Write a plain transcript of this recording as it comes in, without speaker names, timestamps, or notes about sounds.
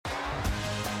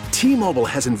T-Mobile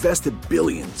has invested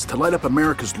billions to light up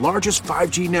America's largest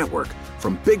 5G network,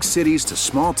 from big cities to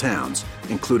small towns,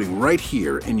 including right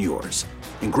here in yours.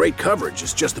 And great coverage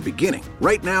is just the beginning.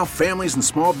 Right now, families and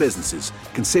small businesses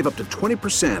can save up to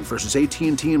 20% versus AT&T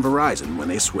and Verizon when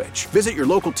they switch. Visit your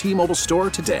local T-Mobile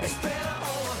store today.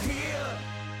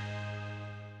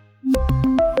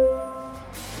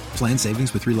 Plan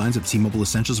savings with 3 lines of T-Mobile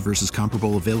Essentials versus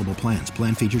comparable available plans.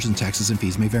 Plan features and taxes and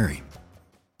fees may vary.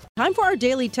 Time for our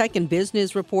daily tech and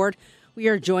business report. We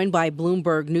are joined by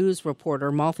Bloomberg News reporter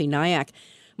Malathi Nayak.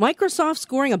 Microsoft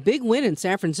scoring a big win in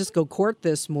San Francisco court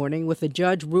this morning with a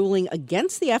judge ruling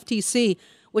against the FTC,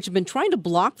 which had been trying to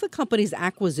block the company's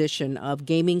acquisition of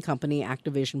gaming company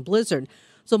Activision Blizzard.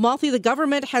 So, Malathi, the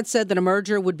government had said that a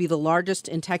merger would be the largest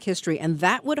in tech history, and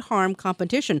that would harm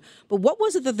competition. But what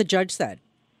was it that the judge said?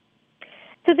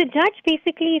 So the judge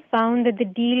basically found that the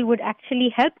deal would actually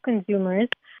help consumers.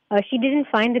 She didn't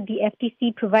find that the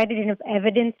FTC provided enough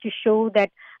evidence to show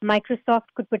that Microsoft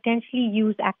could potentially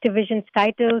use Activision's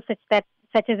titles,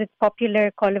 such as its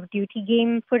popular Call of Duty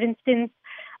game, for instance,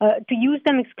 to use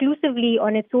them exclusively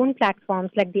on its own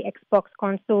platforms like the Xbox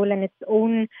console and its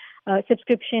own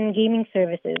subscription gaming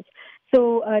services.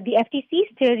 So the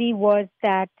FTC's theory was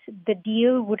that the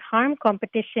deal would harm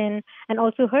competition and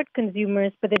also hurt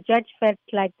consumers, but the judge felt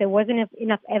like there wasn't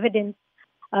enough evidence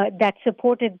that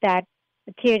supported that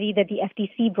theory that the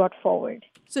FTC brought forward.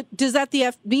 So does that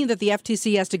mean that the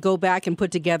FTC has to go back and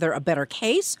put together a better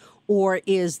case, or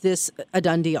is this a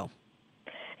done deal?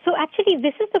 So actually,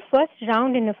 this is the first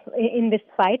round in this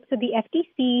fight. So the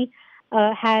FTC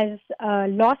has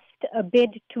lost a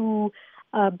bid to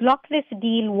block this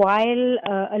deal while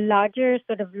a larger,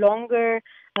 sort of longer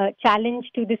challenge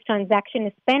to this transaction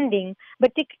is pending.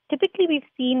 But typically we've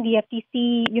seen the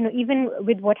FTC, even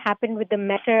with what happened with the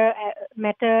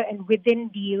Meta and Within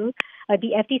deal,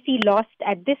 the FTC lost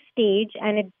at this stage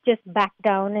and it just backed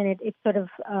down and it sort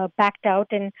of backed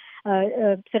out and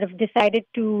sort of decided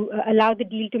to allow the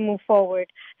deal to move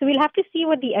forward. So we'll have to see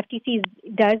what the FTC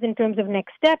does in terms of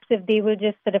next steps, if they will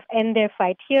just sort of end their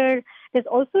fight here. There's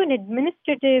also an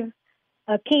administrative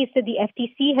case that the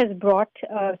FTC has brought.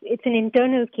 It's an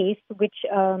internal case which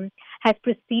has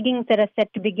proceedings that are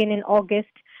set to begin in August.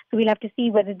 So we'll have to see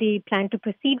whether they plan to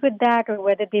proceed with that or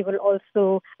whether they will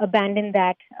also abandon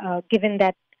that, given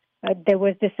that there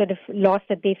was this sort of loss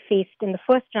that they faced in the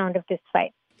first round of this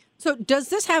fight. So does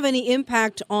this have any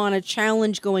impact on a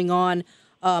challenge going on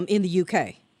in the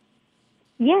UK?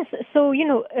 Yes. So,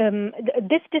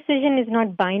 this decision is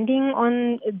not binding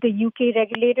on the UK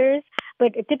regulators,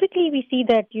 but typically we see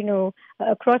that,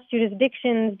 across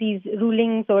jurisdictions, these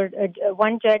rulings or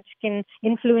one judge can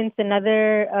influence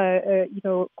another,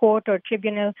 court or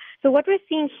tribunal. So what we're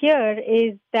seeing here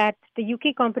is that the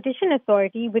UK Competition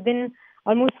Authority, within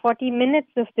almost 40 minutes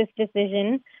of this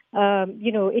decision,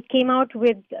 it came out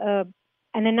with an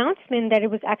announcement that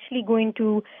it was actually going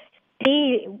to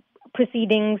stay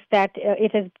proceedings that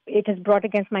it has brought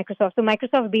against Microsoft. So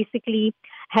Microsoft basically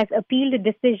has appealed a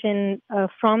decision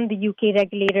from the UK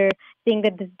regulator saying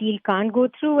that this deal can't go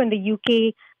through, and the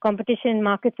UK Competition and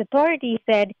Markets Authority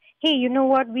said, hey, you know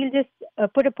what, we'll just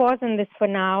put a pause on this for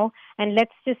now, and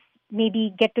let's just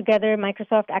maybe get together,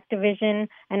 Microsoft, Activision,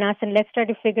 and us, and let's try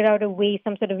to figure out a way,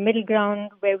 some sort of middle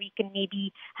ground where we can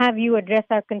maybe have you address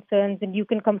our concerns and you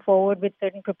can come forward with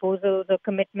certain proposals or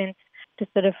commitments to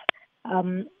sort of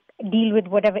deal with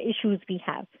whatever issues we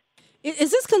have. Is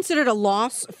this considered a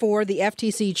loss for the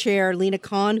FTC chair, Lina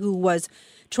Khan, who was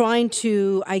trying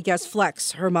to, I guess,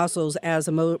 flex her muscles as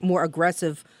a more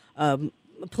aggressive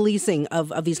policing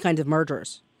of these kinds of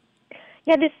mergers?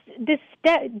 Yeah, this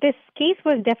case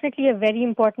was definitely a very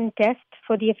important test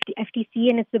for the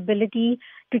FTC and its ability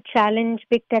to challenge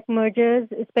big tech mergers,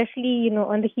 especially,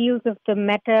 on the heels of the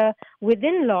Meta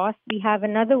Within loss. We have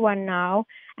another one now,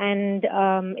 and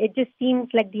it just seems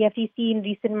like the FTC in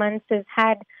recent months has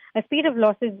had a spate of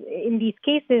losses in these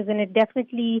cases, and it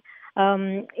definitely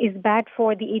is bad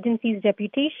for the agency's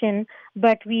reputation.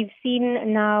 But we've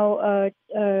seen now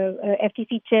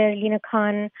FTC Chair Lina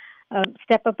Khan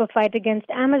step up a fight against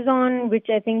Amazon, which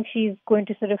I think she's going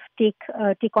to sort of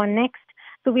take on next.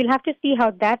 So we'll have to see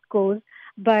how that goes.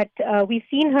 But we've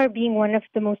seen her being one of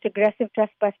the most aggressive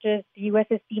trustbusters the U.S.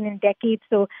 has seen in decades.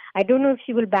 So I don't know if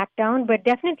she will back down, but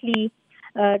definitely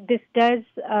this does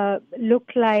look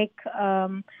like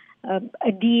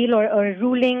a deal or a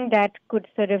ruling that could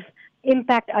sort of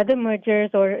impact other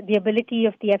mergers or the ability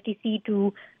of the FTC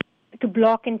to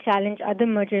block and challenge other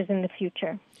mergers in the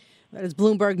future. That is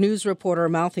Bloomberg News reporter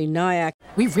Malathi Nayak.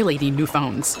 We really need new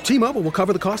phones. T-Mobile will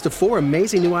cover the cost of 4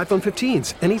 amazing new iPhone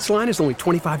 15s, and each line is only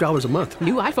 $25 a month.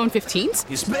 New iPhone 15s?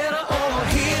 It's better over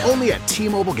here. Only at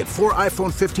T-Mobile, get 4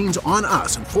 iPhone 15s on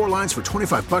us and 4 lines for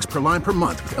 $25 per line per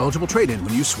month with eligible trade-in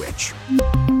when you switch.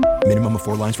 Minimum of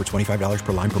 4 lines for $25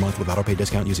 per line per month with autopay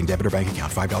discount using debit or bank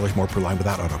account. $5 more per line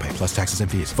without autopay, plus taxes and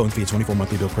fees. Phone fee at 24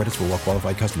 monthly bill credits for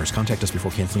well-qualified customers. Contact us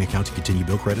before canceling account to continue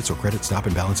bill credits or credit stop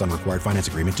and balance on required finance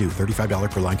agreement due.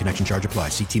 $35 per line connection charge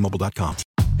applies. See T-Mobile.com.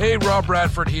 Hey, Rob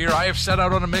Bradford here. I have set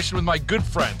out on a mission with my good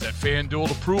friends at FanDuel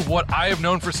to prove what I have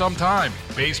known for some time.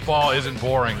 Baseball isn't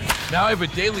boring. Now I have a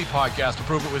daily podcast to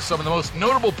prove it with some of the most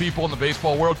notable people in the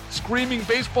baseball world, screaming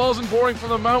baseball isn't boring from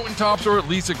the mountaintops, or at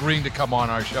least agreeing to come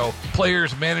on our show.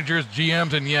 Players, managers,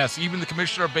 GMs, and yes, even the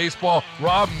commissioner of baseball,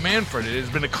 Rob Manfred. It has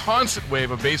been a constant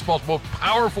wave of baseball's most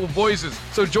powerful voices.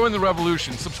 So join the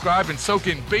revolution. Subscribe and soak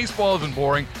in Baseball Isn't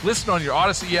Boring. Listen on your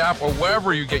Odyssey app or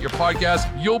wherever you get your podcasts.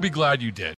 You'll be glad you did.